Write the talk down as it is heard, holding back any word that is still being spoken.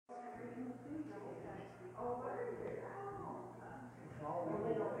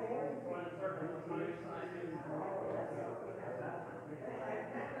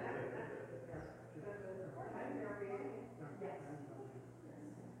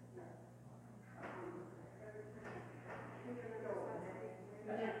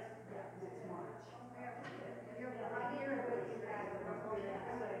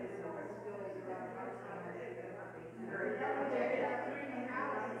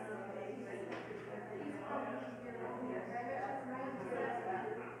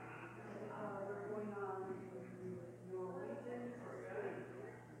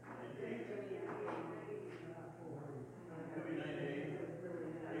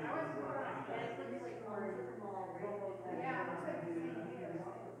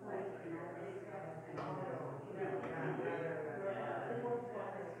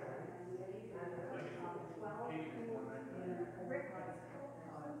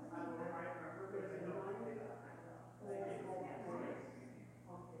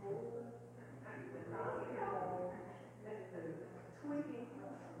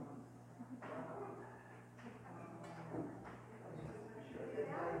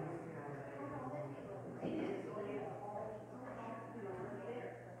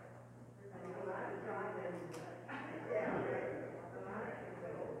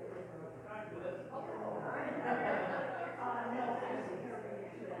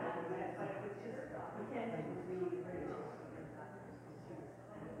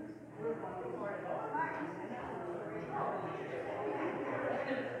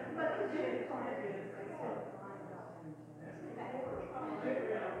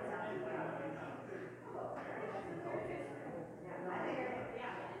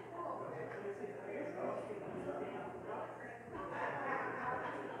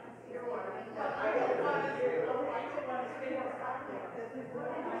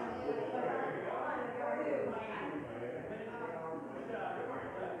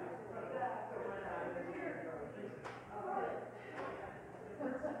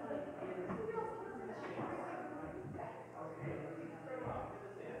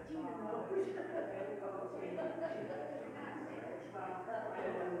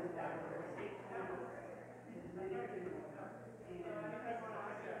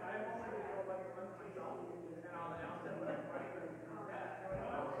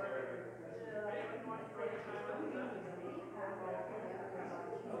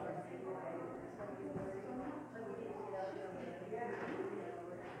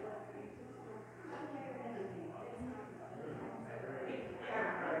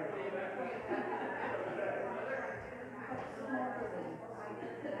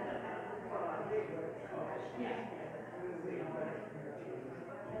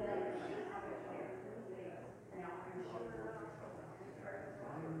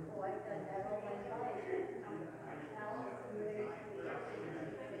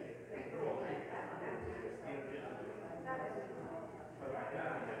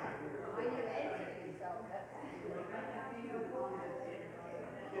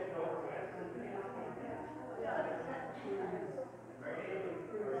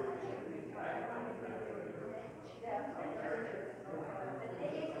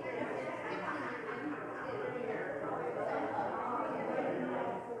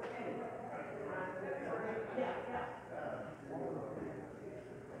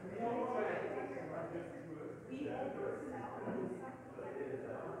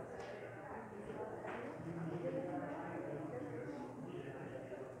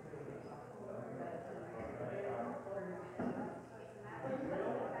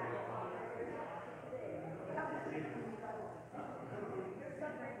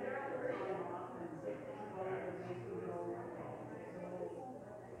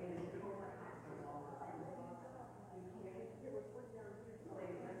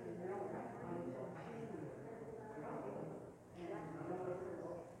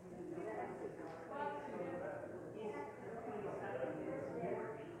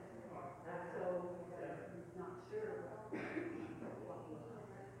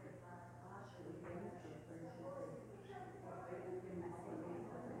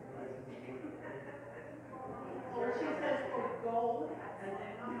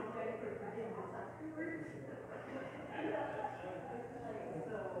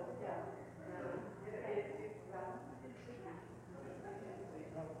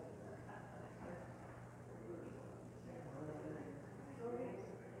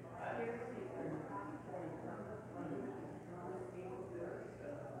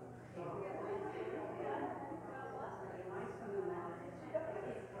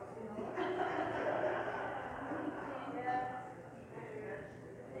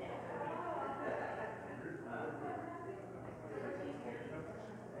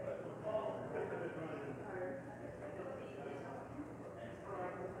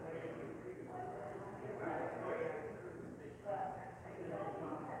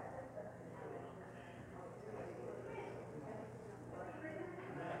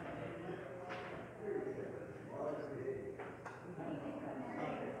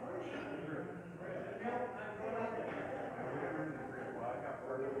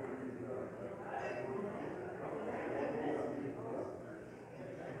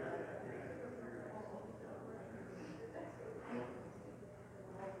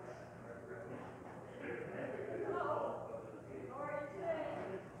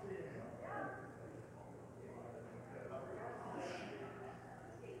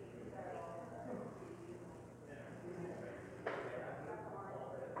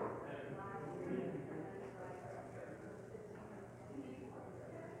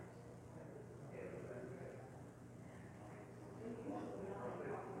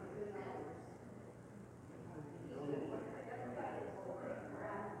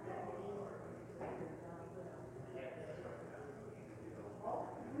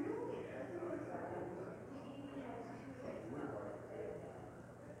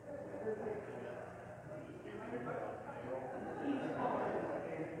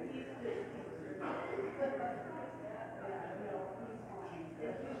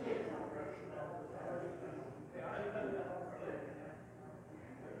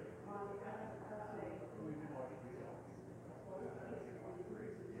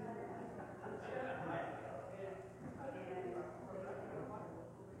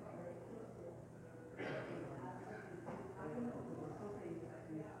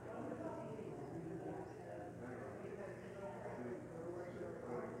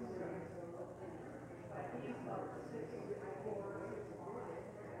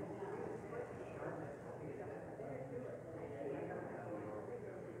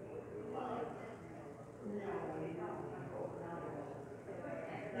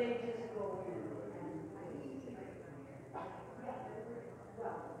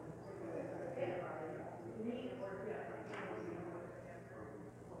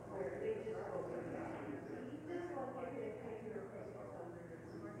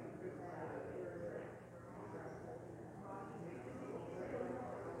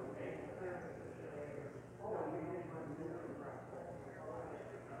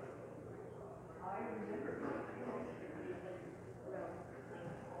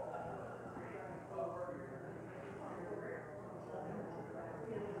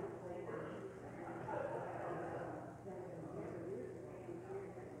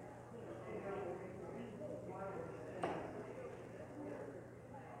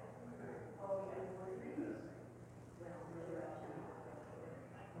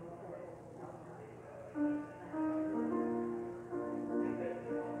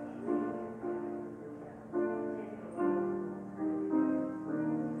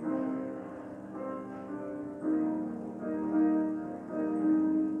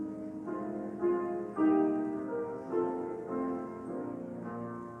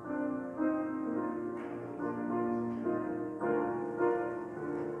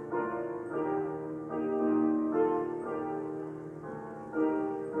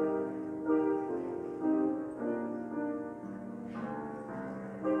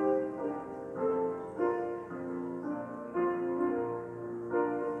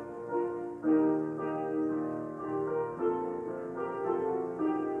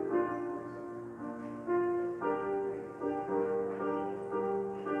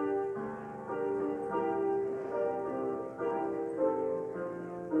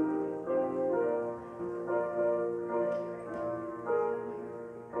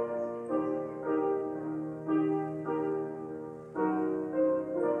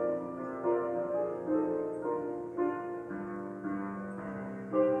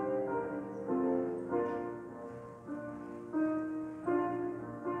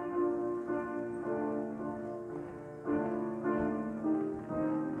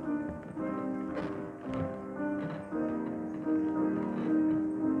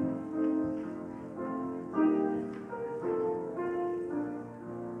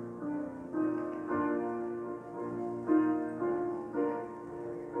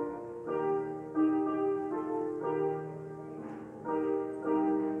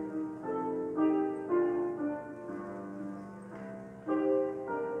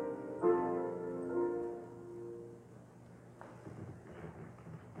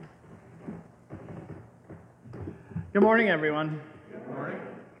Good morning, everyone. Good morning.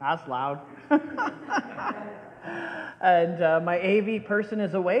 That's loud. And my AV person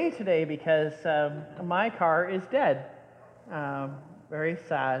is away today because my car is dead. Very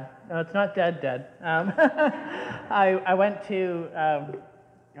sad. No, it's not dead. I went to,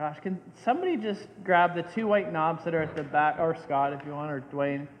 gosh, can somebody just grab the two white knobs that are at the back, or Scott if you want, or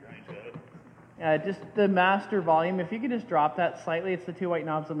Dwayne. Just the master volume. If you could just drop that slightly, it's the two white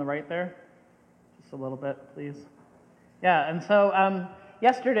knobs on the right there. Just a little bit, please. Yeah, and so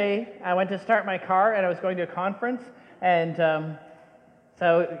yesterday I went to start my car and I was going to a conference, and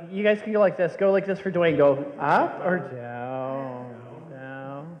so you guys can go like this. Go like this for Dwayne. Go up or down,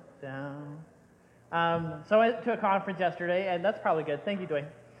 down. So I went to a conference yesterday, and that's probably good. Thank you, Dwayne.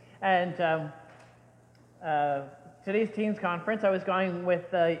 And today's Teens Conference, I was going with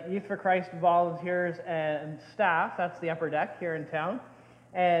Youth for Christ volunteers and staff. That's the upper deck here in town.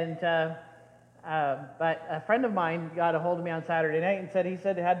 And but a friend of mine got a hold of me on Saturday night and said he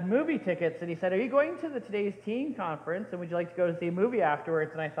had movie tickets, and he said, "Are you going to the today's Teen Conference, and would you like to go to see a movie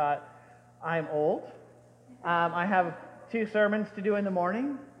afterwards?" And I thought, I'm old. I have 2 sermons to do in the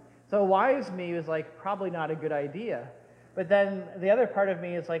morning. So wise me was like, probably not a good idea. But then the other part of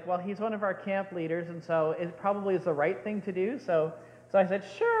me is like, well, he's one of our camp leaders, and so it probably is the right thing to do. So I said,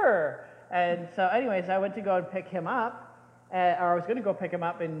 sure. And so anyways, I went to go and pick him up. Or I was going to go pick him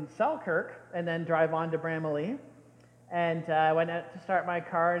up in Selkirk and then drive on to Bramalea. And I went out to start my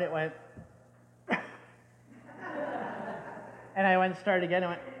car, and it went... and I went to start again,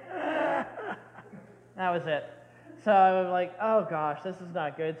 and it went... That was it. So I was like, oh gosh, this is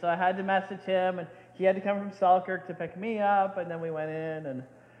not good. So I had to message him, and he had to come from Selkirk to pick me up, and then we went in. And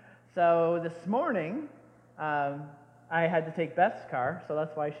so this morning, I had to take Beth's car, so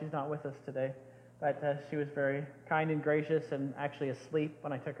that's why she's not with us today. But she was very kind and gracious and actually asleep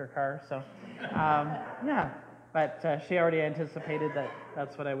when I took her car. So, yeah. But she already anticipated that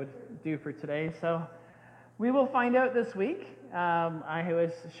that's what I would do for today. So we will find out this week. I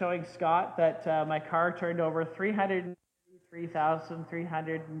was showing Scott that my car turned over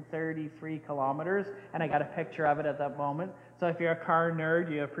 333,333 kilometers, and I got a picture of it at that moment. So if you're a car nerd,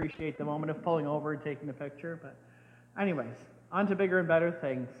 you appreciate the moment of pulling over and taking the picture. But anyways, on to bigger and better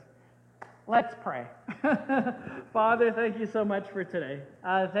things. Let's pray. Father, thank you so much for today.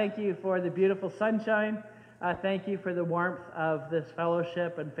 Thank you for the beautiful sunshine. Thank you for the warmth of this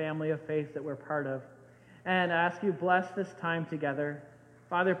fellowship and family of faith that we're part of. And I ask you, bless this time together.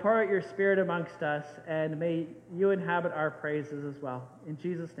 Father, pour out your Spirit amongst us, and may you inhabit our praises as well. In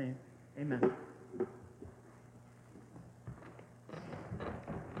Jesus' name, amen.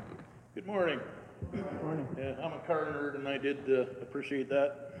 Good morning. Good morning. Yeah, I'm a car nerd, and I did appreciate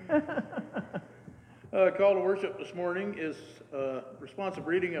that. Call to worship this morning is responsive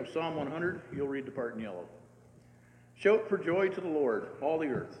reading of Psalm 100. You'll read the part in yellow. Shout for joy to the Lord, all the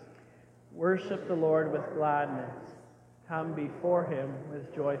earth. Worship the Lord with gladness. Come before him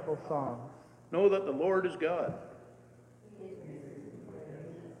with joyful songs. Know that the Lord is God.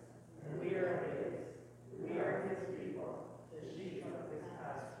 We are his. We are his people, the sheep of his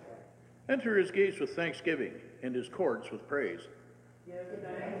pasture. Enter his gates with thanksgiving and his courts with praise. Give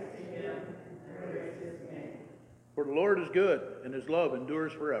thanks to him and praise his name. For the Lord is good, and his love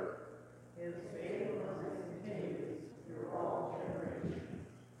endures forever. His faithfulness continues through all generations.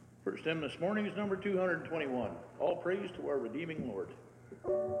 First hymn this morning is number 221. All praise to our redeeming Lord.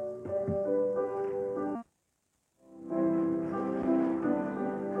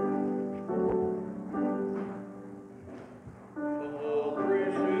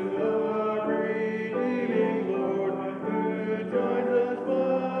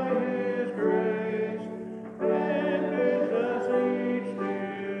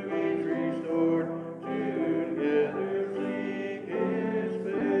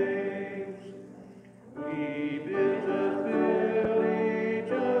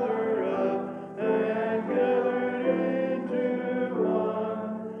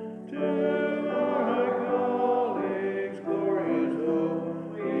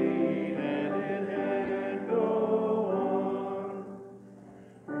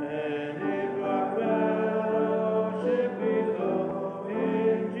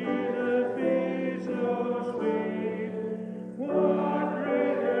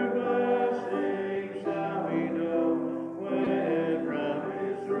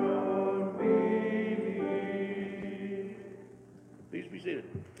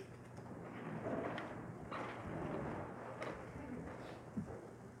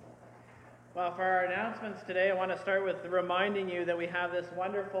 Well, for our announcements today, I want to start with reminding you that we have this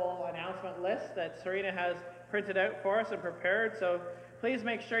wonderful announcement list that Serena has printed out for us and prepared. So please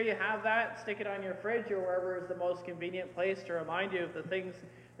make sure you have that. Stick it on your fridge or wherever is the most convenient place to remind you of the things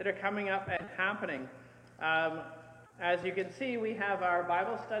that are coming up and happening. As you can see, we have our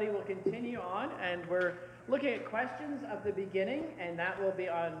Bible study will continue on, and we're looking at questions of the beginning, and that will be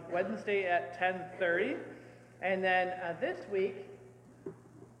on Wednesday at 10:30. And then this week,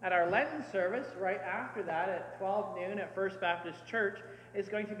 at our Lenten service, right after that at 12 noon at First Baptist Church, is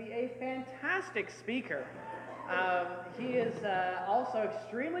going to be a fantastic speaker. He is also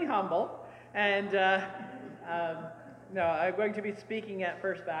extremely humble, and I'm going to be speaking at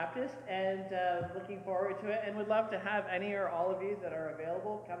First Baptist, and looking forward to it, and would love to have any or all of you that are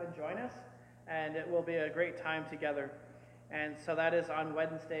available come and join us, and it will be a great time together. And so that is on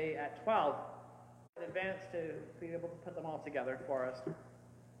Wednesday at 12. In advance to be able to put them all together for us.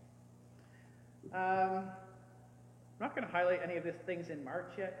 I'm not going to highlight any of these things in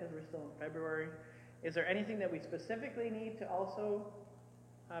March yet because we're still in February. Is there anything that we specifically need to also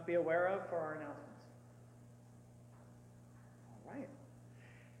be aware of for our announcements? All right.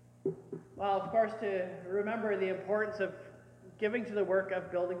 Well, of course, to remember the importance of giving to the work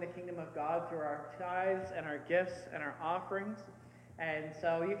of building the kingdom of God through our tithes and our gifts and our offerings. And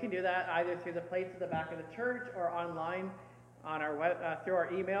so you can do that either through the plates at the back of the church or online on our through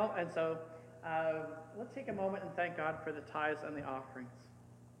our email. And so let's take a moment and thank God for the tithes and the offerings.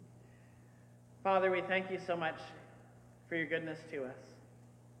 Father, we thank you so much for your goodness to us.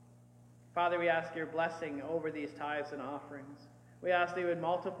 Father, we ask your blessing over these tithes and offerings. We ask that you would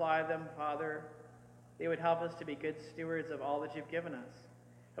multiply them, Father. They would help us to be good stewards of all that you've given us.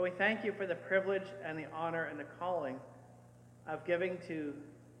 And we thank you for the privilege and the honor and the calling of giving to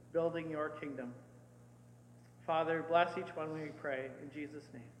building your kingdom. Father, bless each one, we pray. In Jesus'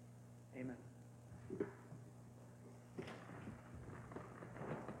 name, amen.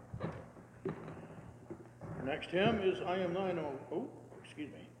 Our next hymn is I Am Thine, excuse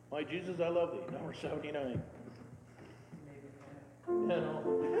me. My Jesus, I Love Thee, number 79. Yeah, no.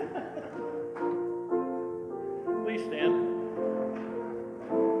 Please stand.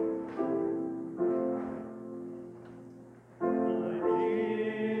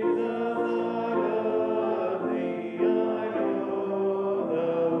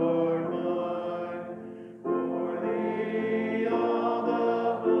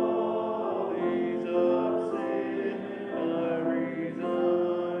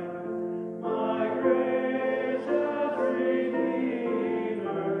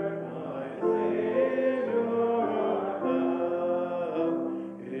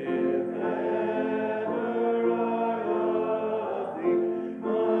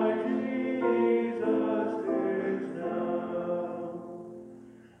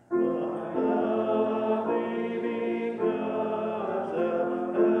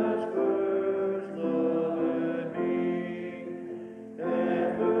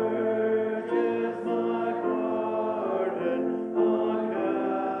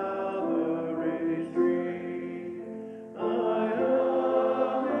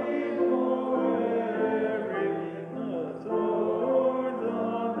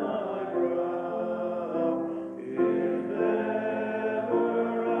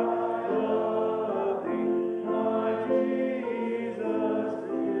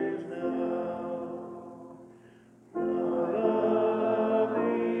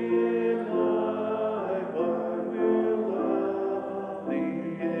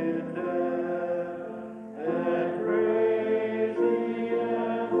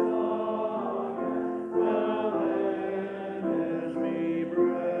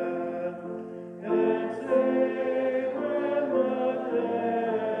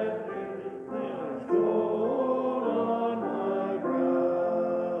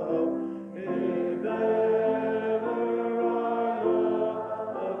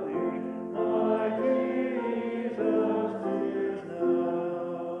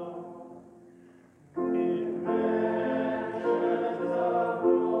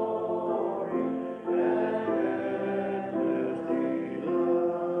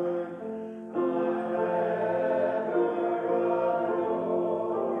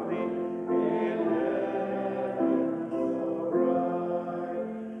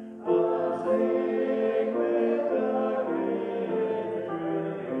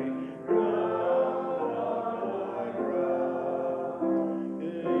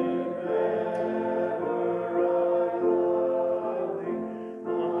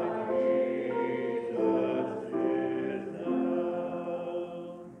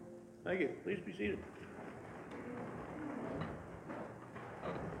 Please be seated.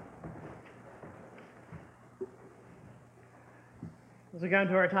 As we come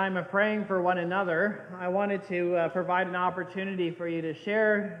to our time of praying for one another, I wanted to provide an opportunity for you to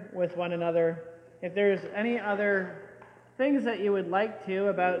share with one another if there's any other things that you would like to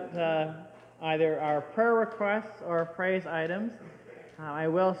about either our prayer requests or praise items. I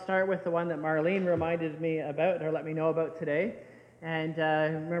will start with the one that Marlene reminded me about, or let me know about today. And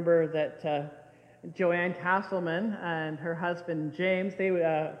remember that Joanne Castleman and her husband James, they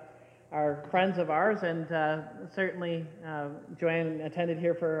are friends of ours, and certainly Joanne attended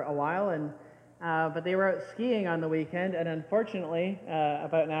here for a while, and but they were out skiing on the weekend, and unfortunately,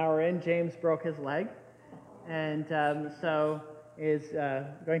 about an hour in, James broke his leg, and so is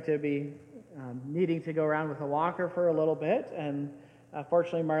going to be needing to go around with a walker for a little bit, and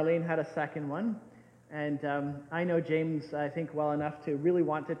fortunately Marlene had a second one, and I know James, I think, well enough to really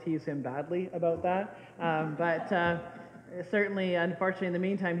want to tease him badly about that, but certainly, unfortunately, in the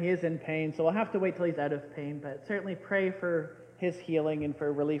meantime, he is in pain, so we'll have to wait till he's out of pain, but certainly pray for his healing and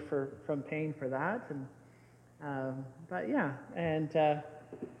for relief from pain for that. And but yeah, and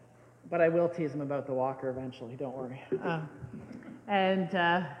but I will tease him about the walker eventually, don't worry. But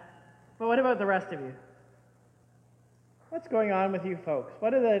what about the rest of you? What's going on with you folks?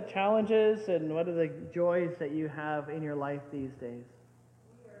 What are the challenges and what are the joys that you have in your life these days?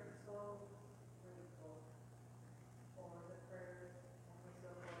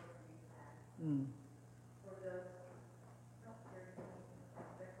 Mm.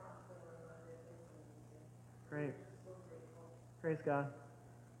 Great. Praise God.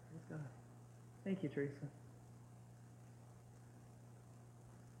 Praise God. Thank you, Teresa.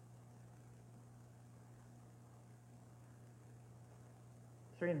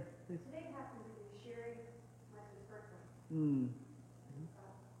 Serena, please. Today happened to be Sherry Martin's birthday. Mm.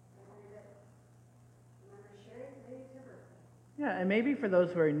 Remember Sherry? Today's her birthday. Yeah, and maybe for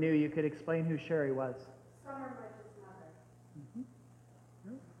those who are new, you could explain who Sherry was. Summer Martin's mother.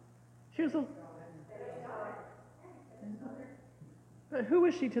 Mm-hmm. She was a... But who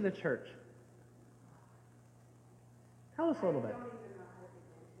was she to the church? Tell us a little bit.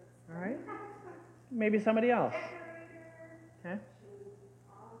 All right. Maybe somebody else. Okay. She's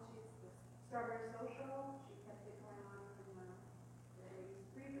the Strawberry Social. She kept it going on from the days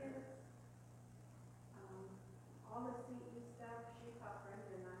previous. All the CE stuff, she taught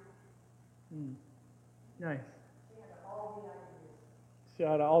Brenda and I. Nice. She had all the ideas. She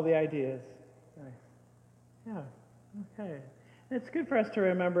had all the ideas. Nice. Yeah. Okay. It's good for us to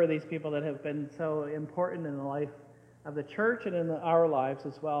remember these people that have been so important in the life of the church and in our lives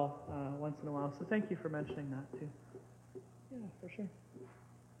as well, once in a while. So thank you for mentioning that too. Yeah, for sure.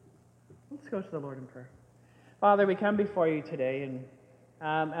 Let's go to the Lord in prayer. Father, we come before you today, and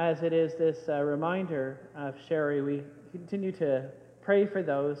as it is this reminder of Sherry, we continue to pray for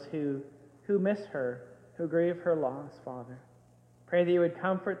those who miss her, who grieve her loss, Father. Pray that you would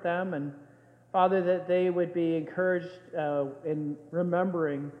comfort them, and Father, that they would be encouraged in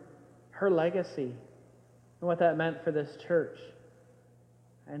remembering her legacy and what that meant for this church.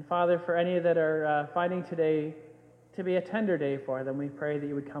 And Father, for any that are finding today to be a tender day for them, we pray that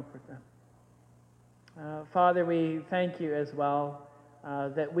you would comfort them. Father, we thank you as well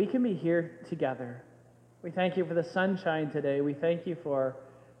that we can be here together. We thank you for the sunshine today. We thank you for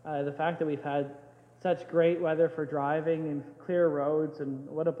the fact that we've had such great weather for driving and clear roads, and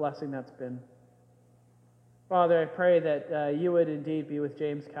what a blessing that's been. Father, I pray that you would indeed be with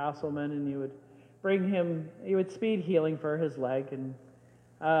James Castleman, and you would bring him, you would speed healing for his leg. And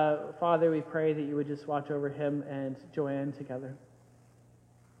Father, we pray that you would just watch over him and Joanne together.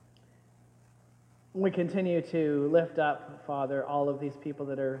 We continue to lift up, Father, all of these people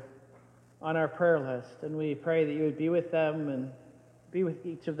that are on our prayer list, and we pray that you would be with them and be with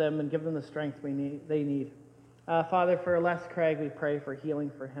each of them and give them the strength they need. Father, for Les Craig, we pray for healing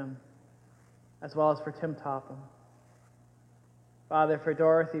for him, as well as for Tim Topham. Father, for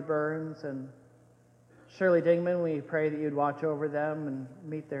Dorothy Burns and Shirley Dingman, we pray that you'd watch over them and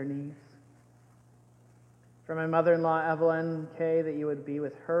meet their needs. For my mother-in-law, Evelyn Kay, that you would be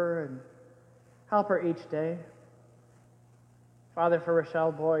with her and help her each day. Father, for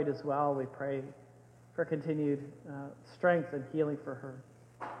Rochelle Boyd as well, we pray for continued strength and healing for her.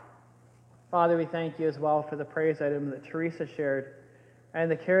 Father, we thank you as well for the praise item that Teresa shared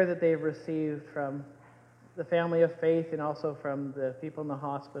and the care that they've received from the family of faith and also from the people in the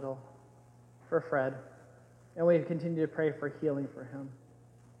hospital for Fred. And we continue to pray for healing for him.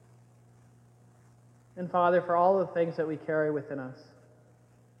 And Father, for all the things that we carry within us,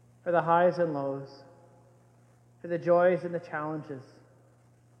 for the highs and lows, for the joys and the challenges,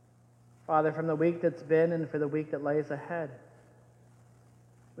 Father, from the week that's been and for the week that lays ahead,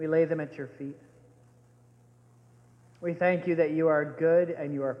 we lay them at your feet. We thank you that you are good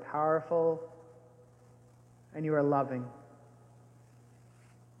and you are powerful and you are loving.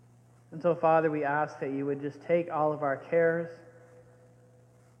 And so, Father, we ask that you would just take all of our cares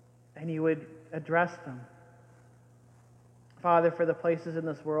and you would address them. Father, for the places in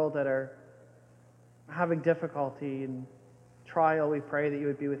this world that are having difficulty and trial, we pray that you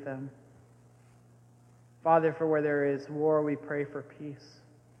would be with them. Father, for where there is war, we pray for peace.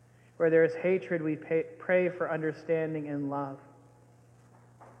 Where there is hatred, we pray for understanding and love.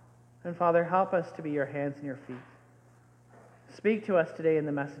 And Father, help us to be your hands and your feet. Speak to us today in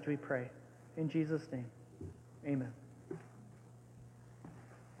the message we pray. In Jesus' name, amen.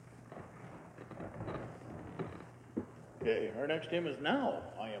 Okay, our next hymn is Now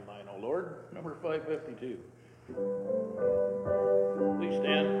I Am Thine, O Lord, number 552. Please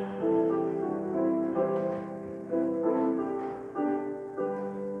stand.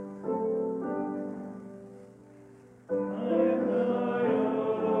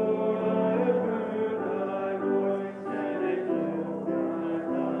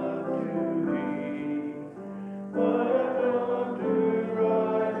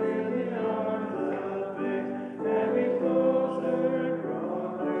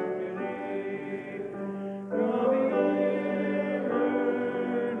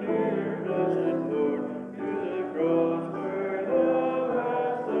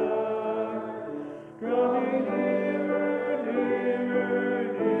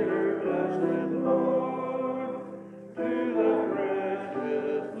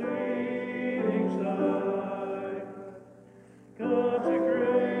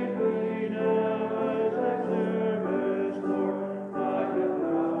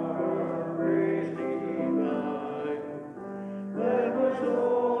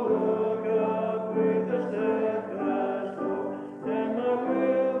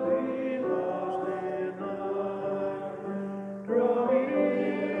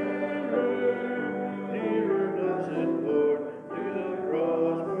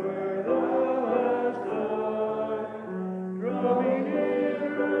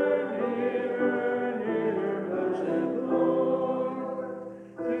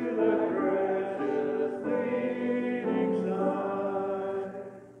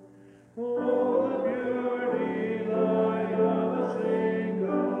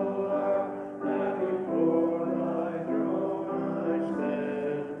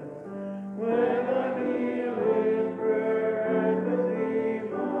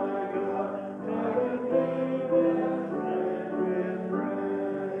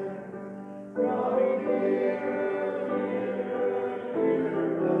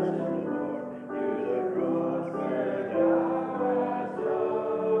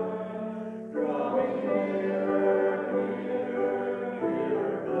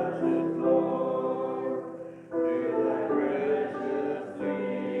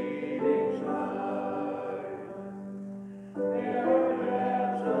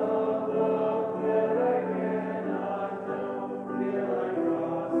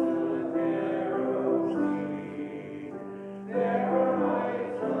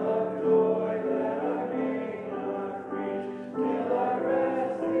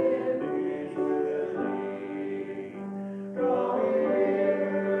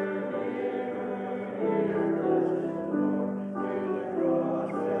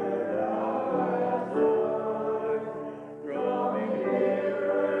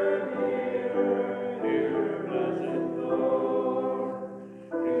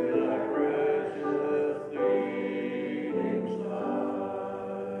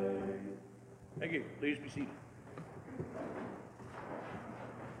 Thank you. Please be seated.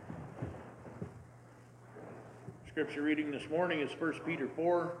 Scripture reading this morning is 1 Peter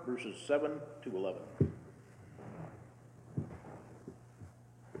 4, verses 7 to 11.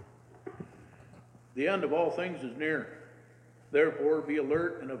 The end of all things is near. Therefore, be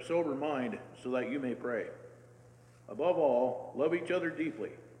alert and of sober mind, so that you may pray. Above all, love each other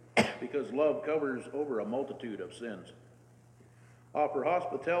deeply, because love covers over a multitude of sins. Offer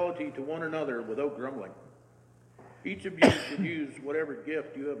hospitality to one another without grumbling. Each of you should use whatever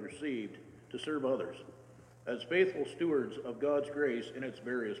gift you have received to serve others, as faithful stewards of God's grace in its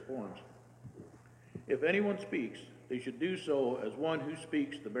various forms. If anyone speaks, they should do so as one who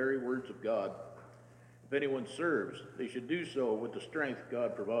speaks the very words of God. If anyone serves, they should do so with the strength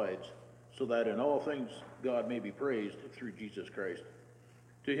God provides, so that in all things God may be praised through Jesus Christ.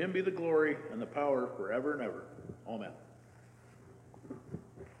 To him be the glory and the power forever and ever. Amen.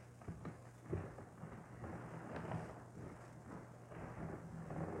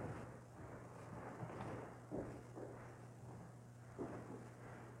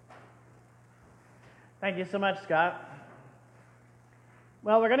 Thank you so much, Scott.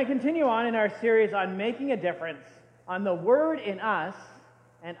 Well, we're going to continue on in our series on making a difference, on the Word in us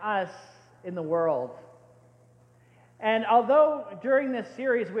and us in the world. And although during this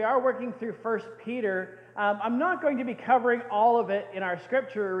series we are working through 1 Peter, I'm not going to be covering all of it in our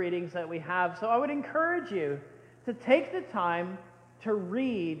scripture readings that we have, so I would encourage you to take the time to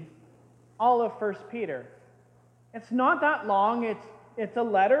read all of 1 Peter. It's not that long. It's a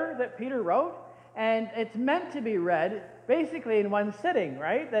letter that Peter wrote, and it's meant to be read basically in one sitting,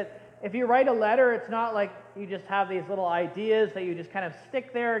 right? That if you write a letter, it's not like you just have these little ideas that you just kind of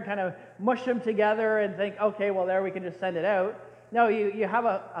stick there and kind of mush them together and think, okay, well, there we can just send it out. No, you have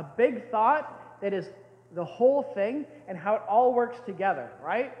a big thought that is the whole thing and how it all works together,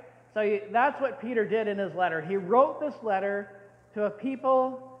 right? So that's what Peter did in his letter. He wrote this letter to a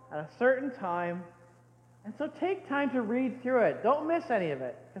people at a certain time, and so take time to read through it. Don't miss any of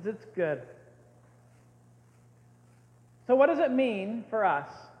it, because it's good. So what does it mean for us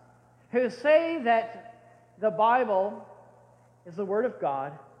who say that the Bible is the Word of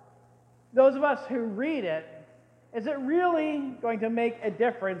God, those of us who read it, is it really going to make a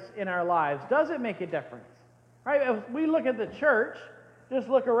difference in our lives? Does it make a difference? Right? If we look at the church, just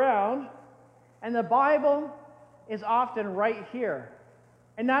look around, and the Bible is often right here.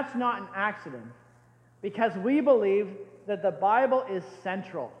 And that's not an accident, because we believe that the Bible is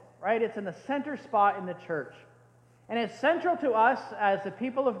central, right? It's in the center spot in the church. And it's central to us as the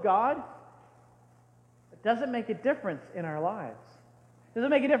people of God. It doesn't make a difference in our lives. Does it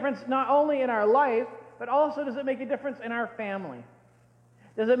make a difference not only in our life, but also does it make a difference in our family?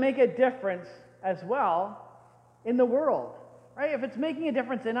 Does it make a difference as well in the world? Right? If it's making a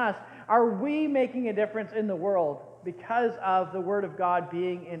difference in us, are we making a difference in the world because of the Word of God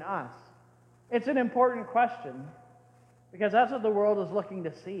being in us? It's an important question, because that's what the world is looking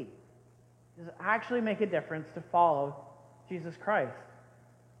to see. Does it actually make a difference to follow Jesus Christ?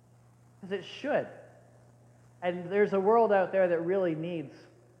 Because it should. And there's a world out there that really needs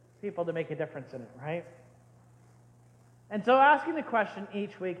people to make a difference in it, right? And so asking the question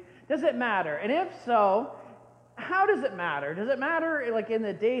each week, does it matter? And if so, how does it matter? Does it matter like in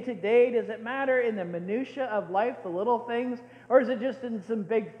the day-to-day? Does it matter in the minutia of life, the little things? Or is it just in some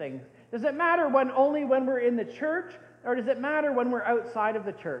big things? Does it matter only when we're in the church? Or does it matter when we're outside of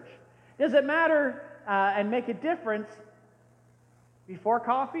the church? Does it matter and make a difference before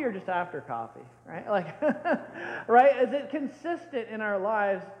coffee or just after coffee, right? Like, right? Is it consistent in our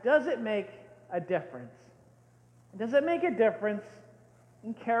lives? Does it make a difference? Does it make a difference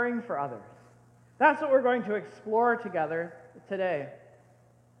in caring for others? That's what we're going to explore together today.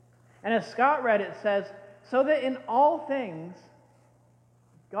 And as Scott read, it says, so that in all things,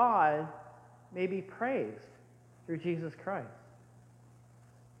 God may be praised through Jesus Christ.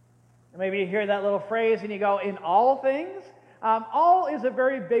 And maybe you hear that little phrase and you go, in all things? All is a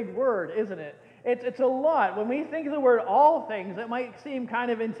very big word, isn't it? It's a lot. When we think of the word all things, it might seem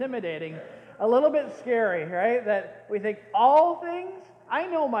kind of intimidating, a little bit scary, right? That we think, all things? I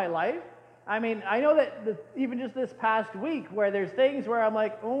know my life. I mean, I know that even just this past week where there's things where I'm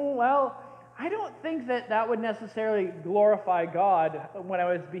like, oh, well, I don't think that would necessarily glorify God when I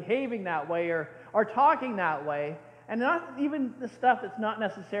was behaving that way or talking that way. And not even the stuff that's not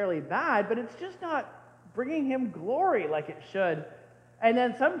necessarily bad, but it's just not bringing Him glory like it should. And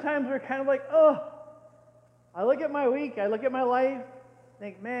then sometimes we're kind of like, oh, I look at my week, I look at my life,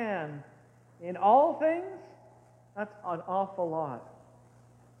 think, man, in all things, that's an awful lot.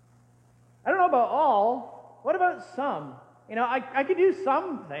 I don't know about all. What about some? You know, I could do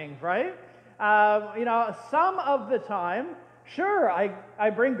some things, right? You know, some of the time, sure, I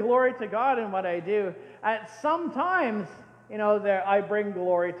bring glory to God in what I do. Sometimes, you know, I bring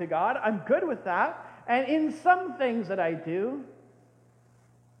glory to God. I'm good with that. And in some things that I do,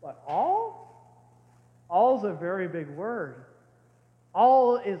 but all? All is a very big word.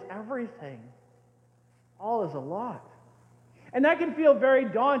 All is everything. All is a lot. And that can feel very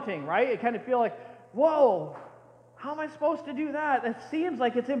daunting, right? It kind of feel like, whoa, how am I supposed to do that? That seems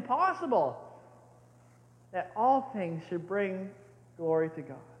like it's impossible. That all things should bring glory to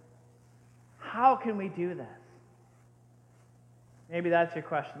God. How can we do this? Maybe that's your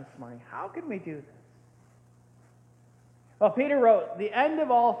question this morning. How can we do this? Well, Peter wrote, the end of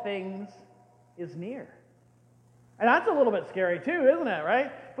all things is near. And that's a little bit scary too, isn't it,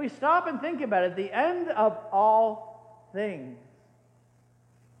 right? If we stop and think about it, the end of all things.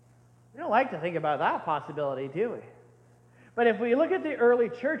 We don't like to think about that possibility, do we? But if we look at the early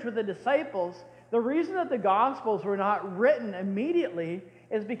church with the disciples, the reason that the Gospels were not written immediately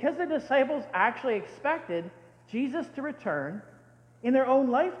is because the disciples actually expected Jesus to return in their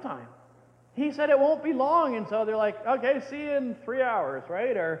own lifetime. He said it won't be long, and so they're like, okay, see you in 3 hours,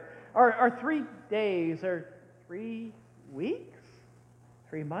 right? Or 3 days, or 3 weeks,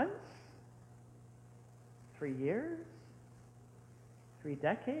 3 months, 3 years, 3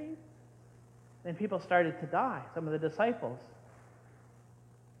 decades. Then people started to die, some of the disciples.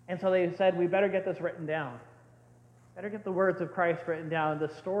 And so they said, we better get this written down. Better get the words of Christ written down, the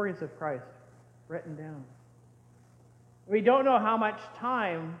stories of Christ written down. We don't know how much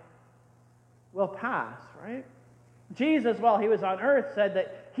time will pass, right? Jesus, while he was on earth, said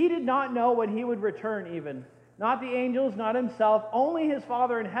that he did not know when he would return even. Not the angels, not himself. Only his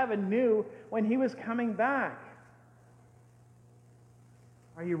Father in heaven knew when he was coming back.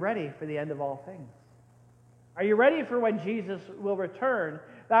 Are you ready for the end of all things? Are you ready for when Jesus will return?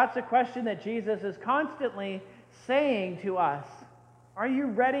 That's a question that Jesus is constantly saying to us. Are you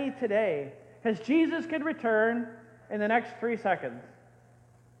ready today? Because Jesus could return in the next 3 seconds.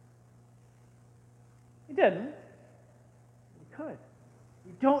 He didn't. He could.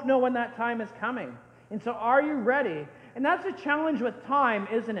 You don't know when that time is coming. And so are you ready? And that's a challenge with time,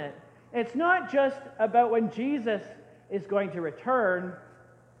 isn't it? It's not just about when Jesus is going to return,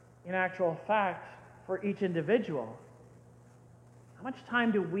 in actual fact, for each individual. How much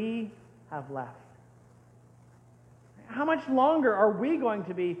time do we have left? How much longer are we going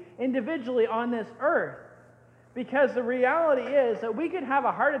to be individually on this earth? Because the reality is that we could have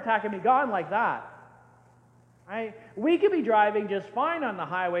a heart attack and be gone like that. Right? We could be driving just fine on the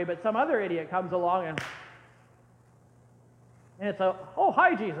highway, but some other idiot comes along and it's a, oh,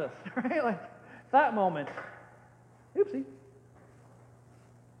 hi, Jesus. Right? Like that moment. Oopsie.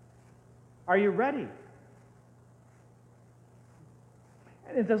 Are you ready?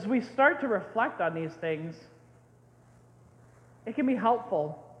 And as we start to reflect on these things, it can be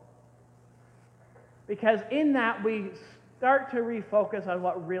helpful because in that we start to refocus on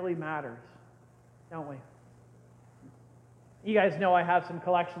what really matters, don't we? You guys know I have some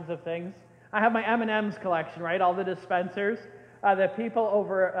collections of things. I have my M&M's collection, right? All the dispensers. Some people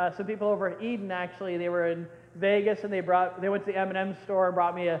over at Eden, actually, they were in Vegas and they went to the M&M store and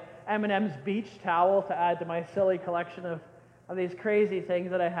brought me a M&M's beach towel to add to my silly collection of these crazy things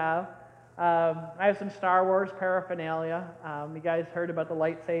that I have. I have some Star Wars paraphernalia. You guys heard about the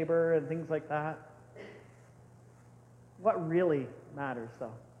lightsaber and things like that. What really matters,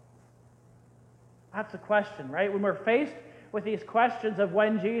 though? That's the question, right? When we're faced with these questions of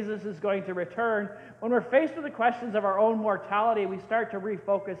when Jesus is going to return, when we're faced with the questions of our own mortality, we start to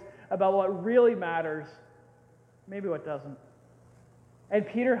refocus about what really matters, maybe what doesn't. And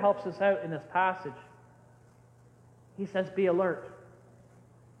Peter helps us out in this passage. He says, be alert.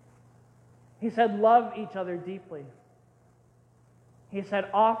 He said, love each other deeply. He said,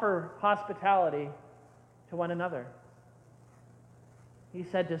 offer hospitality to one another. He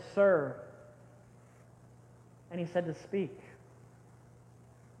said to serve. And he said to speak.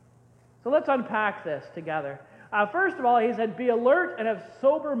 So let's unpack this together. First of all, he said, be alert and of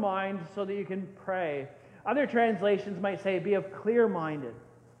sober mind so that you can pray. Other translations might say, be of clear-minded.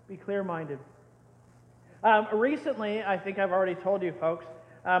 Be clear-minded. Recently, I think I've already told you folks,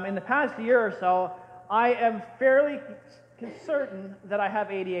 in the past year or so, I am fairly certain that I have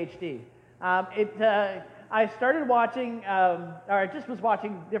ADHD. I started watching, or I just was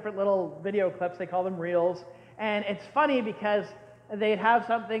watching different little video clips, they call them reels, and it's funny because they'd have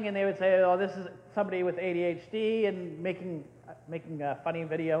something and they would say, oh, this is somebody with ADHD and making a funny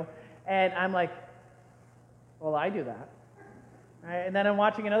video, and I'm like, well, I do that. Right? And then I'm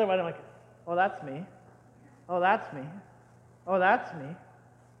watching another one, I'm like, oh, that's me. Oh, that's me. Oh, that's me.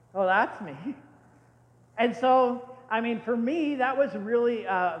 Oh, that's me. And so, I mean, for me, that was really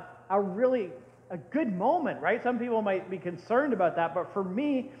a good moment, right? Some people might be concerned about that, but for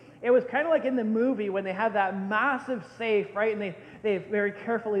me, it was kind of like in the movie when they have that massive safe, right? And they've very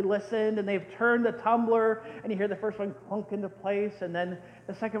carefully listened, and they've turned the tumbler, and you hear the first one clunk into place, and then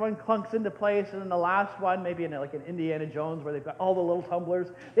the second one clunks into place, and then the last one, maybe in like an Indiana Jones where they've got all the little tumblers,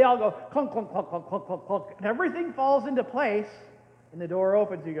 they all go clunk, clunk, clunk, clunk, clunk, clunk, clunk, and everything falls into place, and the door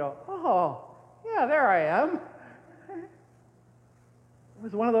opens, you go, oh, yeah, there I am. It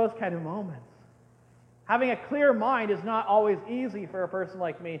was one of those kind of moments. Having a clear mind is not always easy for a person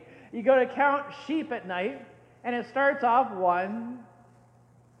like me. You go to count sheep at night, and it starts off 1,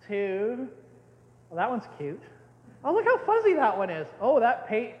 2. Well, that one's cute. Oh, look how fuzzy that one is. Oh, that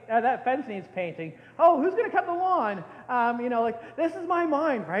fence needs painting. Oh, who's going to cut the lawn? Like this is my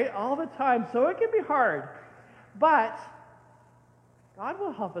mind, right, all the time. So it can be hard, but God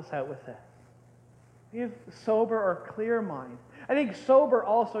will help us out with it. We have sober or clear mind. I think sober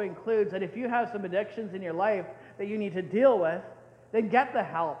also includes that if you have some addictions in your life that you need to deal with, then get the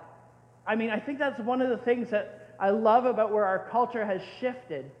help. I mean, I think that's one of the things that I love about where our culture has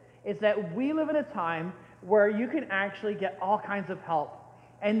shifted, is that we live in a time where you can actually get all kinds of help,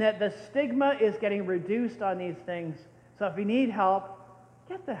 and that the stigma is getting reduced on these things. So if you need help,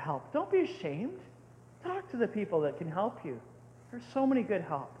 get the help. Don't be ashamed. Talk to the people that can help you. There's so many good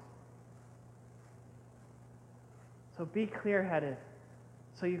helps. So be clear-headed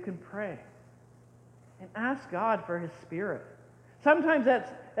so you can pray. And ask God for His Spirit. Sometimes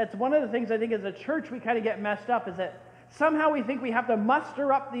that's one of the things I think as a church we kind of get messed up, is that somehow we think we have to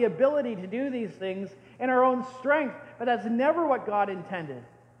muster up the ability to do these things in our own strength, but that's never what God intended.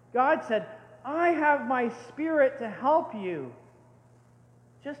 God said, I have my Spirit to help you.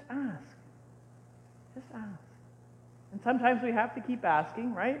 Just ask. Just ask. And sometimes we have to keep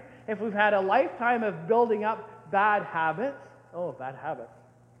asking, right? If we've had a lifetime of building up bad habits. Oh, bad habits.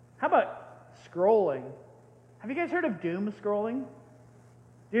 How about scrolling? Have you guys heard of doom scrolling?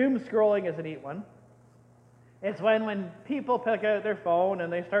 Doom scrolling is a neat one. It's when people pick out their phone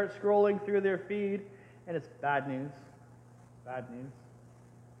and they start scrolling through their feed, and it's bad news, bad news,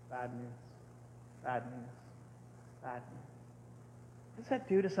 bad news, bad news, bad news. What does that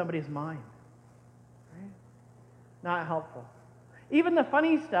do to somebody's mind? Right? Not helpful. Even the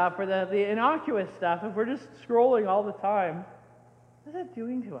funny stuff or the innocuous stuff, if we're just scrolling all the time, what is that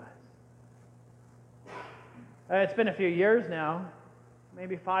doing to us? It's been a few years now,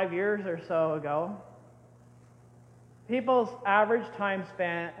 maybe 5 years or so ago. People's average attention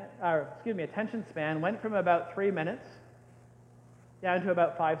span went from about 3 minutes down to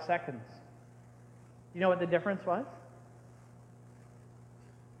about 5 seconds. You know what the difference was?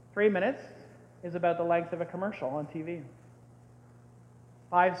 3 minutes is about the length of a commercial on TV.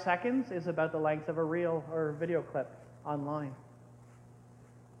 5 seconds is about the length of a reel or video clip online.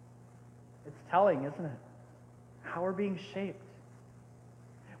 It's telling, isn't it? How we're being shaped.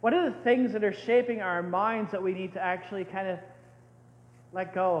 What are the things that are shaping our minds that we need to actually kind of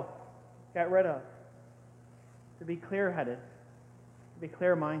let go, get rid of, to be clear-headed, to be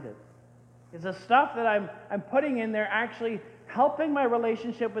clear-minded? Is the stuff that I'm putting in there actually helping my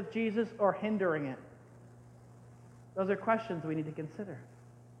relationship with Jesus or hindering it? Those are questions we need to consider.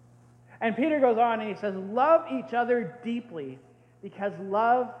 And Peter goes on and he says, love each other deeply, because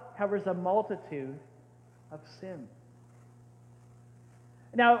love covers a multitude of sin.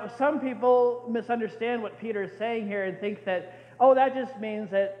 Now, some people misunderstand what Peter is saying here and think that, oh, that just means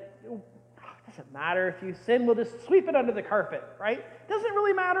that it doesn't matter if you sin, we'll just sweep it under the carpet, right? It doesn't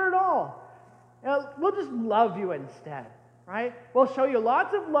really matter at all. You know, we'll just love you instead, right? We'll show you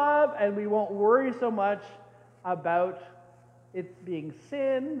lots of love and we won't worry so much about it being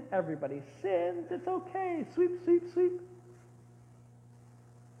sin. Everybody sins. It's okay. Sweep, sweep, sweep.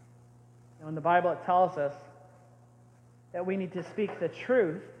 Now, in the Bible, it tells us that we need to speak the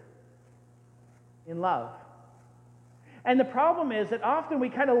truth in love. And the problem is that often we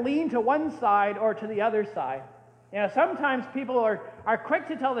kind of lean to one side or to the other side. You know, sometimes people are quick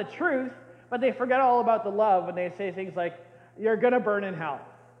to tell the truth, but they forget all about the love when they say things like, you're going to burn in hell,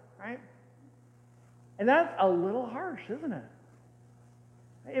 right? And that's a little harsh, isn't it?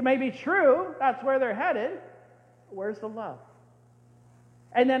 It may be true, that's where they're headed. Where's the love?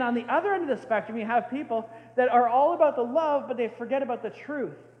 And then on the other end of the spectrum, you have people that are all about the love, but they forget about the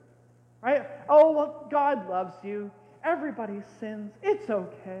truth, right? Oh, well, God loves you. Everybody sins. It's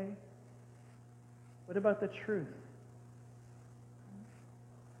okay. What about the truth?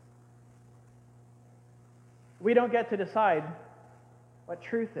 We don't get to decide what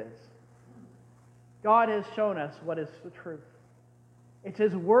truth is. God has shown us what is the truth. It's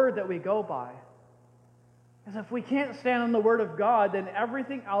His Word that we go by. Because if we can't stand on the Word of God, then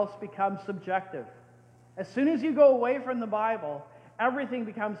everything else becomes subjective. As soon as you go away from the Bible, everything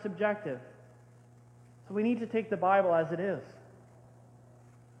becomes subjective. So we need to take the Bible as it is.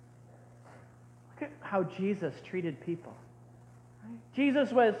 Look at how Jesus treated people. Right?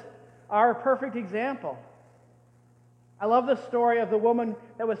 Jesus was our perfect example. I love the story of the woman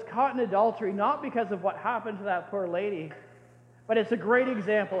that was caught in adultery, not because of what happened to that poor lady, but it's a great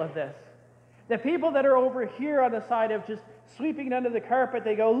example of this. The people that are over here on the side of just sweeping it under the carpet,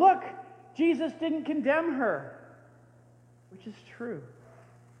 they go, look, Jesus didn't condemn her, which is true.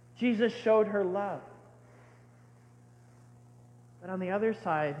 Jesus showed her love. But on the other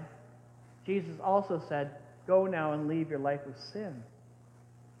side, Jesus also said, go now and leave your life of sin.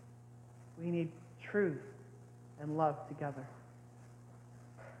 We need truth and love together.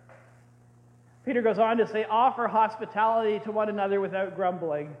 Peter goes on to say, offer hospitality to one another without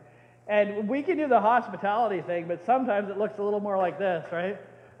grumbling. And we can do the hospitality thing, but sometimes it looks a little more like this, right?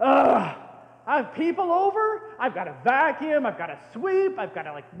 Ugh, I have people over. I've got to vacuum. I've got to sweep. I've got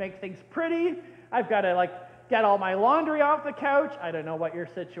to make things pretty. I've got to get all my laundry off the couch. I don't know what your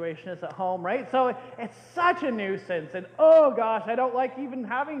situation is at home, right? So it's such a nuisance. And oh gosh, I don't like even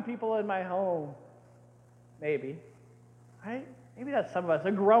having people in my home. Maybe, right? Maybe that's some of us.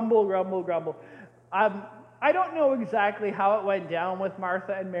 A grumble, grumble, grumble. I don't know exactly how it went down with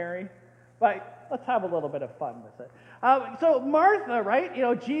Martha and Mary, but let's have a little bit of fun with it. So Martha, right?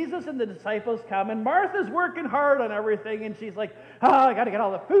 Jesus and the disciples come, and Martha's working hard on everything, and she's like, I got to get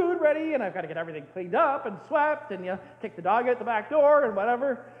all the food ready, and I've got to get everything cleaned up and swept, and kick the dog out the back door and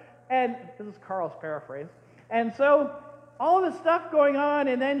whatever. And this is Carl's paraphrase. And so all this stuff going on,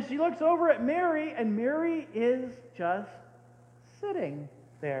 and then she looks over at Mary, and Mary is just sitting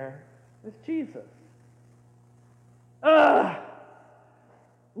there with Jesus.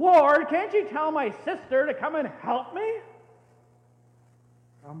 Lord, can't you tell my sister to come and help me?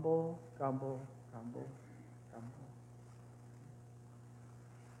 Grumble, grumble, grumble, grumble.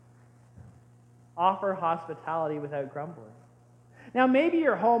 Offer hospitality without grumbling. Now, maybe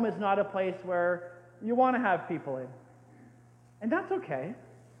your home is not a place where you want to have people in. And that's okay.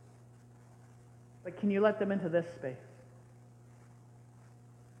 But can you let them into this space?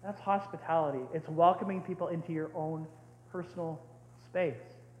 That's hospitality. It's welcoming people into your own personal space.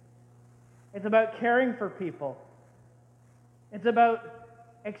 It's about caring for people. It's about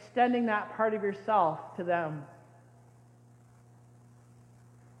extending that part of yourself to them.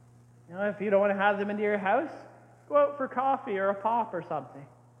 If you don't want to have them into your house, go out for coffee or a pop or something.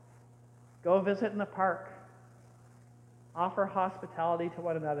 Go visit in the park. Offer hospitality to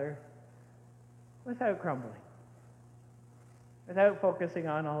one another without grumbling. Without focusing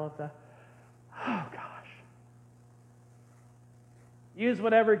on all of the, oh gosh. Use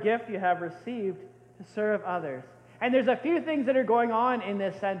whatever gift you have received to serve others. And there's a few things that are going on in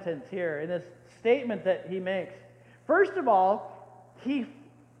this sentence here, in this statement that he makes. First of all,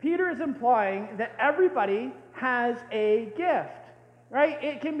 Peter is implying that everybody has a gift, right?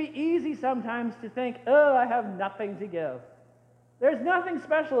 It can be easy sometimes to think, I have nothing to give. There's nothing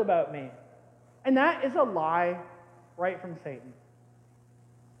special about me. And that is a lie right from Satan.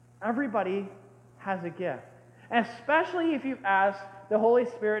 Everybody has a gift. And especially if you've asked the Holy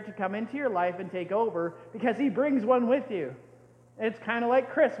Spirit to come into your life and take over, because he brings one with you. It's kind of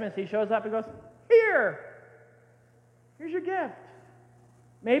like Christmas. He shows up and goes, here's your gift.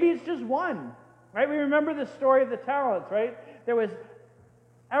 Maybe it's just one, right? We remember the story of the talents, right?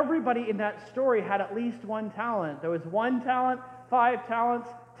 Everybody in that story had at least one talent. There was 1 talent, 5 talents,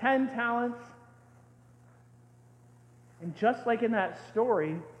 10 talents. And just like in that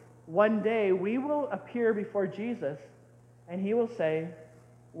story, one day we will appear before Jesus and he will say,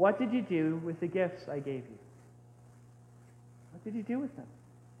 what did you do with the gifts I gave you? What did you do with them?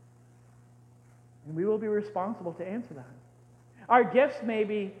 And we will be responsible to answer that. Our gifts may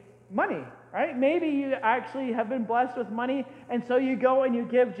be money, right? Maybe you actually have been blessed with money, and so you go and you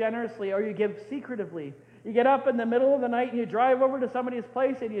give generously or you give secretively. You get up in the middle of the night and you drive over to somebody's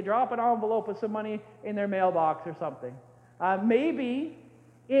place and you drop an envelope with some money in their mailbox or something. Maybe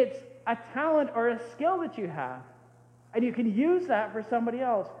it's a talent or a skill that you have, and you can use that for somebody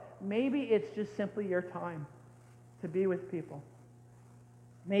else. Maybe it's just simply your time to be with people.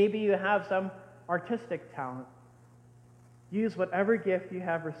 Maybe you have some artistic talent. Use whatever gift you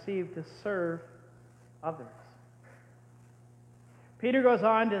have received to serve others. Peter goes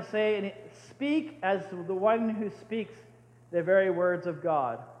on to say, speak as the one who speaks the very words of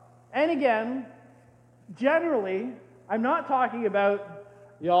God. And again, generally, I'm not talking about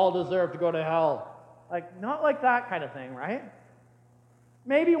you all deserve to go to hell. Not like that kind of thing, right?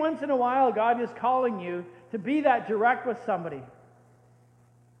 Maybe once in a while, God is calling you to be that direct with somebody.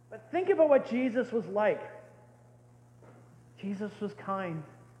 But think about what Jesus was like. Jesus was kind.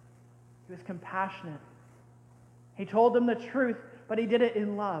 He was compassionate. He told them the truth, but he did it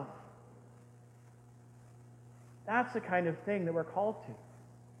in love. That's the kind of thing that we're called to.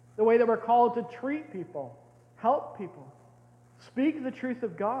 The way that we're called to treat people, help people, speak the truth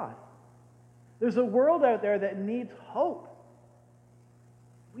of God. There's a world out there that needs hope.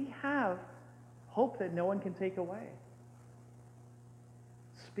 We have hope that no one can take away.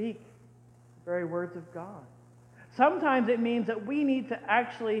 Speak the very words of God. Sometimes it means that we need to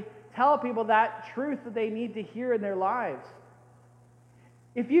actually tell people that truth that they need to hear in their lives.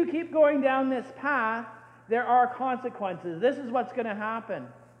 If you keep going down this path, there are consequences. This is what's going to happen.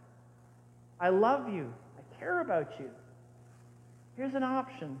 I love you. I care about you. Here's an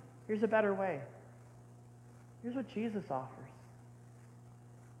option. Here's a better way. Here's what Jesus offers.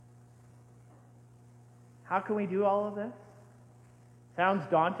 How can we do all of this? Sounds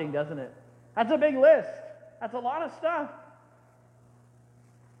daunting, doesn't it? That's a big list. That's a lot of stuff.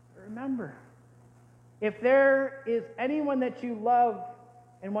 But remember, if there is anyone that you love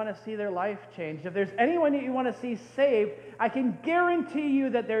and want to see their life changed, if there's anyone that you want to see saved, I can guarantee you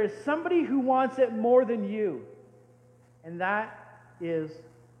that there is somebody who wants it more than you. And that is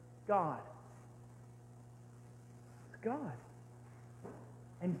God. It's God.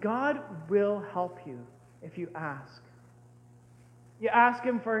 And God will help you if you ask. You ask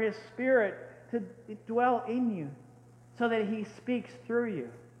Him for His Spirit to dwell in you so that He speaks through you.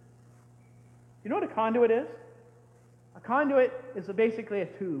 You know what a conduit is? A conduit is basically a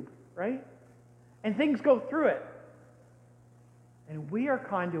tube, right? And things go through it. And we are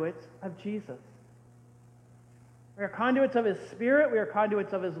conduits of Jesus. We are conduits of His Spirit. We are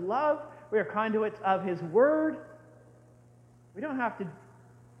conduits of His love. We are conduits of His Word. We don't have to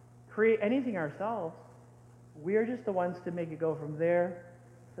create anything ourselves. We are just the ones to make it go from there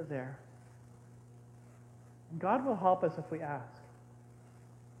to there. And God will help us if we ask.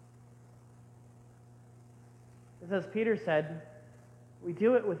 As Peter said, we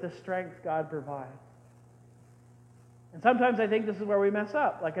do it with the strength God provides. And sometimes I think this is where we mess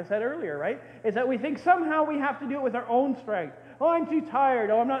up, like I said earlier, right? Is that we think somehow we have to do it with our own strength. Oh, I'm too tired.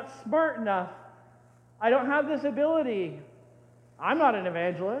 Oh, I'm not smart enough. I don't have this ability. I'm not an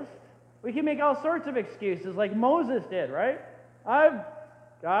evangelist. We can make all sorts of excuses like Moses did, right? I've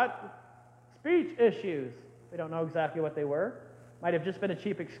got speech issues. We don't know exactly what they were. Might have just been a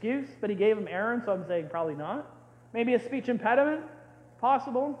cheap excuse, but he gave him Aaron, so I'm saying probably not. Maybe a speech impediment?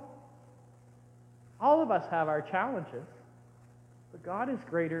 Possible. All of us have our challenges, but God is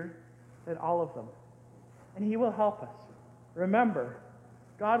greater than all of them, and He will help us. Remember,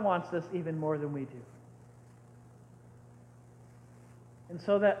 God wants this even more than we do. And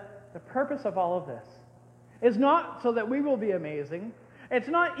so that the purpose of all of this is not so that we will be amazing. It's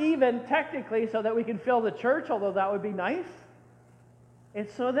not even technically so that we can fill the church, although that would be nice.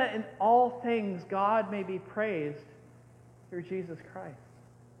 It's so that in all things God may be praised through Jesus Christ.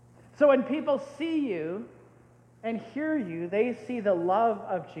 So when people see you and hear you, they see the love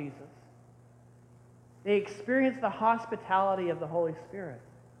of Jesus. They experience the hospitality of the Holy Spirit.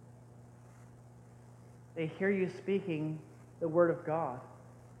 They hear you speaking the Word of God.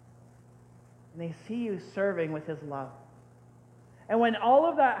 And they see you serving with His love. And when all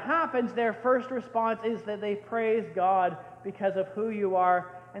of that happens, their first response is that they praise God because of who you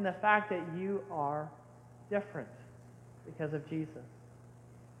are and the fact that you are different because of Jesus.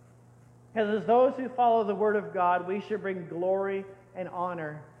 Because as those who follow the Word of God, we should bring glory and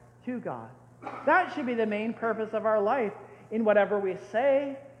honor to God. That should be the main purpose of our life in whatever we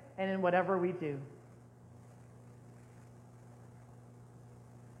say and in whatever we do.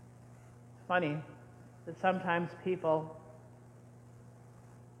 It's funny that sometimes people,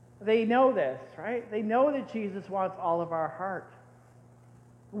 they know this, right? They know that Jesus wants all of our heart.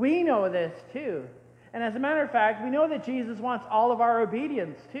 We know this too. And as a matter of fact, we know that Jesus wants all of our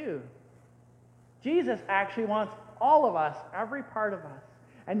obedience too. Jesus actually wants all of us, every part of us.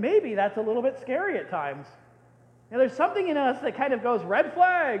 And maybe that's a little bit scary at times. Now, there's something in us that kind of goes, red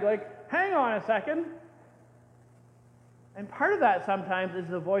flag, like, hang on a second. And part of that sometimes is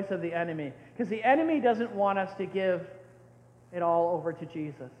the voice of the enemy. Because the enemy doesn't want us to give it all over to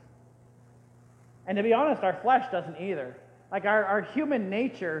Jesus. And to be honest, our flesh doesn't either. Like our human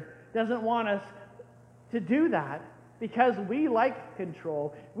nature doesn't want us to do that because we like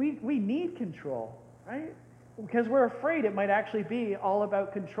control. We need control, right? Because we're afraid it might actually be all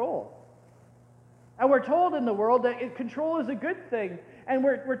about control. And we're told in the world that control is a good thing. And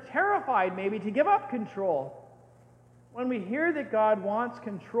we're terrified maybe to give up control. When we hear that God wants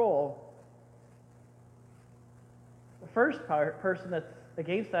control, the first person that's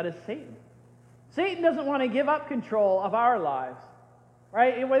against that is Satan. Satan doesn't want to give up control of our lives,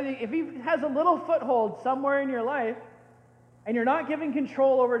 right? If he has a little foothold somewhere in your life and you're not giving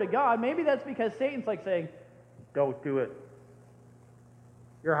control over to God, maybe that's because Satan's like saying, don't do it.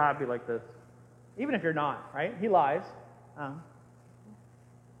 You're happy like this. Even if you're not, right? He lies.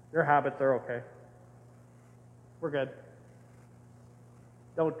 Your habits are okay. We're good.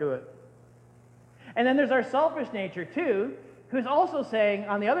 Don't do it. And then there's our selfish nature too, who's also saying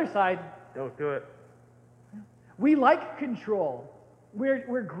on the other side, don't do it. We like control.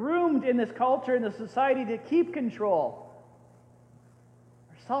 We're groomed in this culture, in this society to keep control.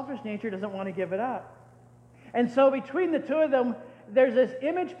 Our selfish nature doesn't want to give it up. And so between the two of them, there's this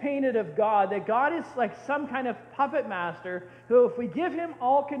image painted of God, that God is like some kind of puppet master who, if we give Him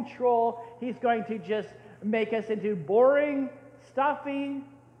all control, He's going to just make us into boring, stuffy,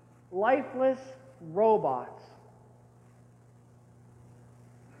 lifeless robots.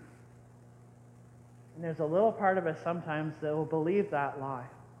 And there's a little part of us sometimes that will believe that lie.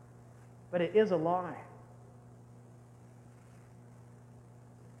 But it is a lie.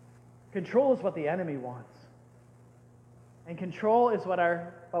 Control is what the enemy wants. And control is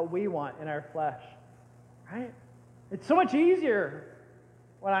what we want in our flesh. Right? It's so much easier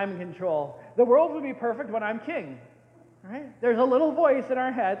when I'm in control. The world would be perfect when I'm king. Right? There's a little voice in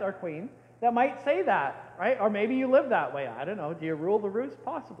our heads, our queen, that might say that, right? Or maybe you live that way. I don't know. Do you rule the roost?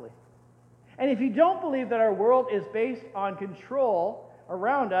 Possibly. And if you don't believe that our world is based on control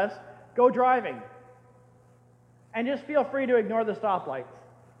around us, go driving. And just feel free to ignore the stoplights,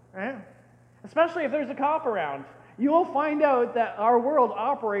 right? Especially if there's a cop around. You will find out that our world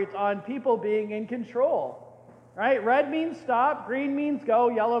operates on people being in control, right? Red means stop, green means go,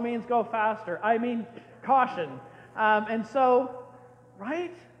 yellow means go faster. I mean caution. And so,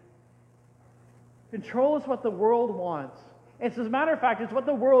 right? Control is what the world wants. As a matter of fact, it's what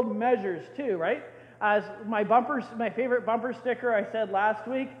the world measures too, right? As my favorite bumper sticker I said last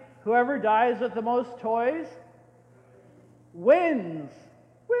week, whoever dies with the most toys wins.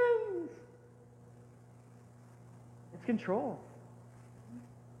 Wins. It's control.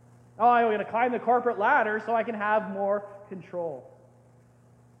 Oh, I'm going to climb the corporate ladder so I can have more control.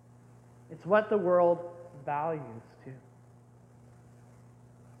 It's what the world values too.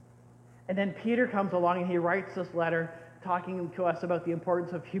 And then Peter comes along and he writes this letter talking to us about the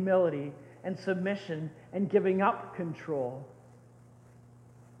importance of humility and submission and giving up control.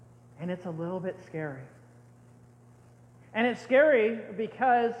 And it's a little bit scary. And it's scary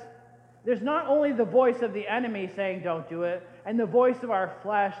because there's not only the voice of the enemy saying don't do it, and the voice of our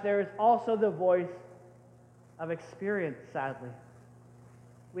flesh, there is also the voice of experience, sadly.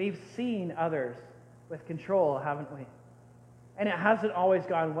 We've seen others with control, haven't we? And it hasn't always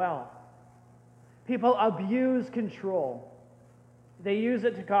gone well. People abuse control. They use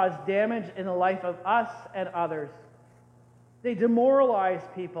it to cause damage in the life of us and others. They demoralize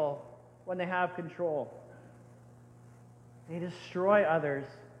people when they have control. They destroy others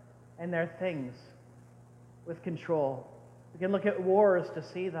and their things with control. We can look at wars to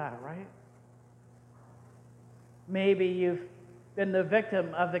see that, right? Maybe you've been the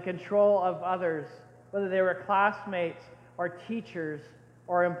victim of the control of others, whether they were classmates or teachers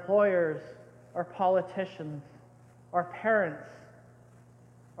or employers or politicians or parents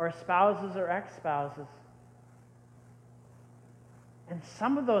or spouses or ex-spouses. And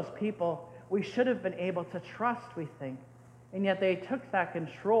some of those people we should have been able to trust, we think, and yet they took that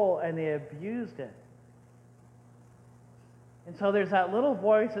control and they abused it. And so there's that little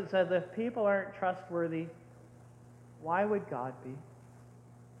voice that says, if people aren't trustworthy, why would God be?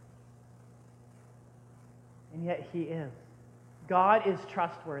 And yet he is. God is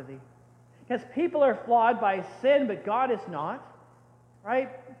trustworthy. Because people are flawed by sin, but God is not.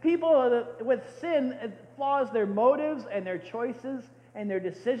 Right? People with sin flaws their motives and their choices and their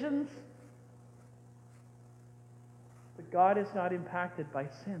decisions. But God is not impacted by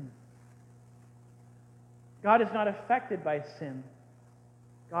sin. God is not affected by sin.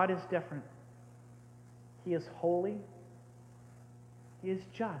 God is different. He is holy. He is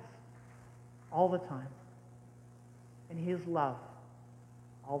just all the time. And he is love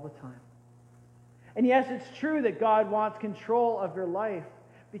all the time. And yes, it's true that God wants control of your life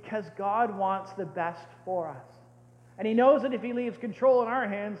because God wants the best for us. And he knows that if he leaves control in our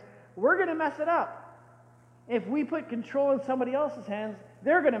hands, we're going to mess it up. If we put control in somebody else's hands,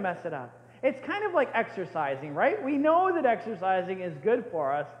 they're going to mess it up. It's kind of like exercising, right? We know that exercising is good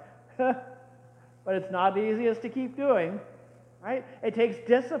for us, but it's not the easiest to keep doing, right? It takes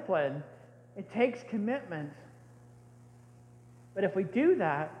discipline. It takes commitment. But if we do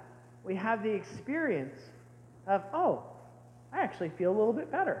that, we have the experience of, oh, I actually feel a little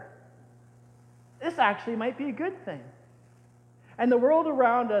bit better. This actually might be a good thing. And the world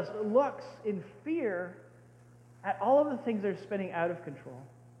around us looks in fear at all of the things that are spinning out of control.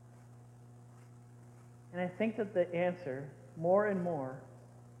 And I think that the answer, more and more,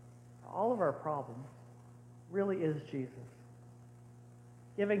 to all of our problems, really is Jesus.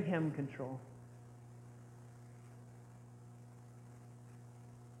 Giving him control.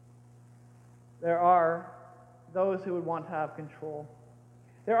 There are those who would want to have control.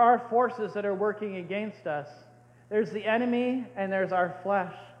 There are forces that are working against us. There's the enemy and there's our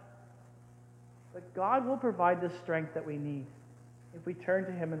flesh. But God will provide the strength that we need if we turn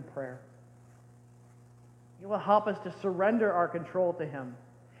to him in prayer. He will help us to surrender our control to him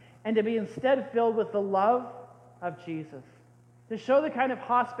and to be instead filled with the love of Jesus, to show the kind of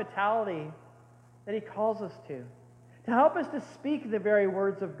hospitality that he calls us to help us to speak the very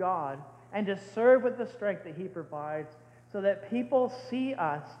words of God and to serve with the strength that he provides so that people see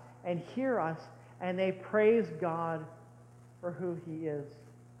us and hear us and they praise God for who he is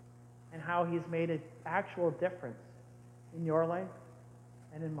and how he's made an actual difference in your life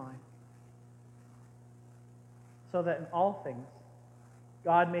and in mine. So that in all things,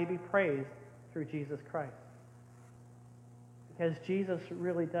 God may be praised through Jesus Christ. Because Jesus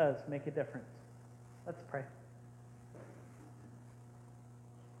really does make a difference. Let's pray.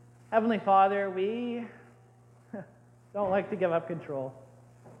 Heavenly Father, we don't like to give up control.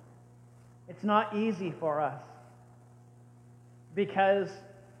 It's not easy for us because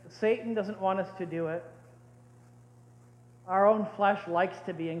Satan doesn't want us to do it. Our own flesh likes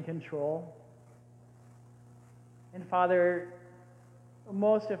to be in control. And Father,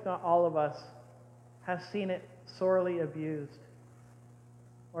 most, if not all of us, have seen it sorely abused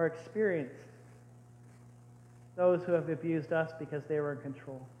or experienced those who have abused us because they were in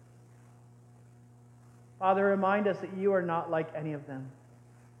control. Father, remind us that you are not like any of them.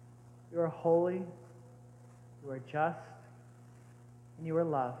 You are holy, you are just, and you are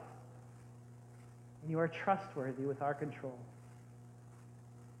love. And you are trustworthy with our control.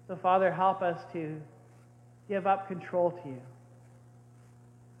 So, Father, help us to give up control to you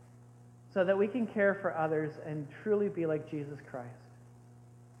so that we can care for others and truly be like Jesus Christ.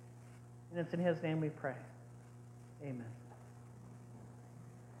 And it's in his name we pray. Amen.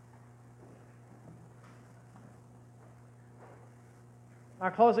 Our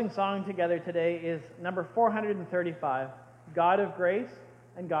closing song together today is number 435, God of Grace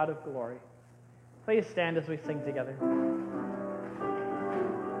and God of Glory. Please stand as we sing together.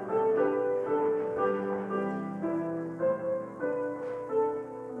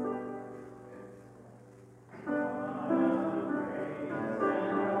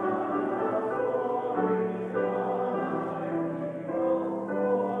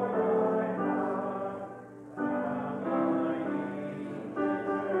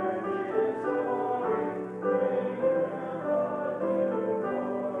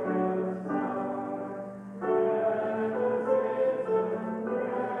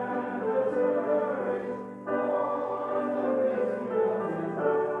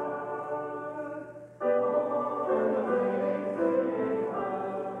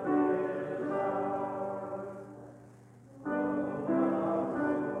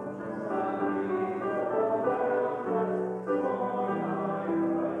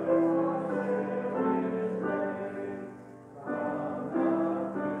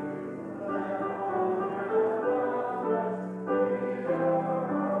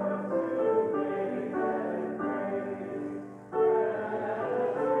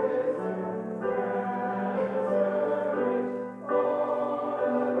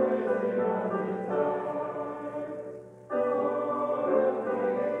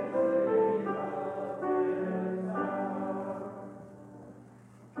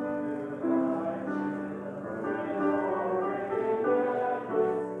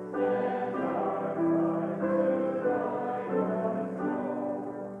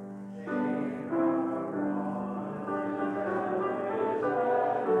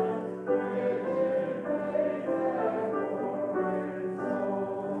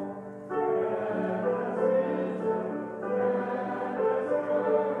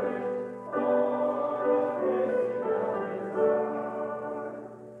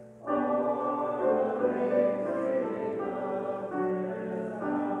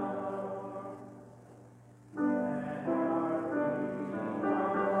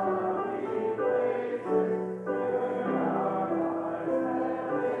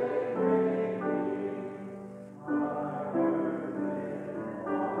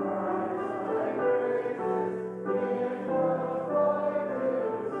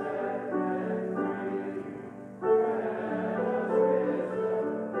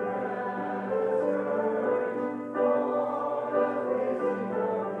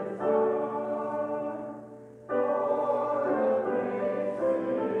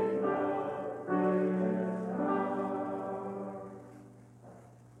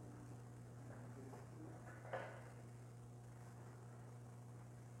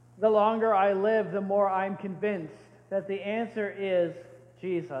 The longer I live, the more I'm convinced that the answer is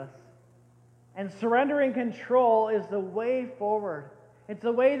Jesus. And surrendering control is the way forward. It's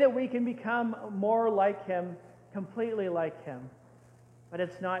the way that we can become more like him, completely like him. But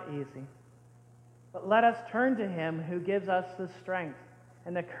it's not easy. But let us turn to him who gives us the strength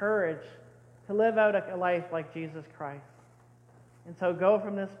and the courage to live out a life like Jesus Christ. And so go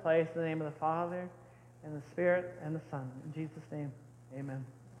from this place in the name of the Father, and the Spirit, and the Son. In Jesus' name, amen.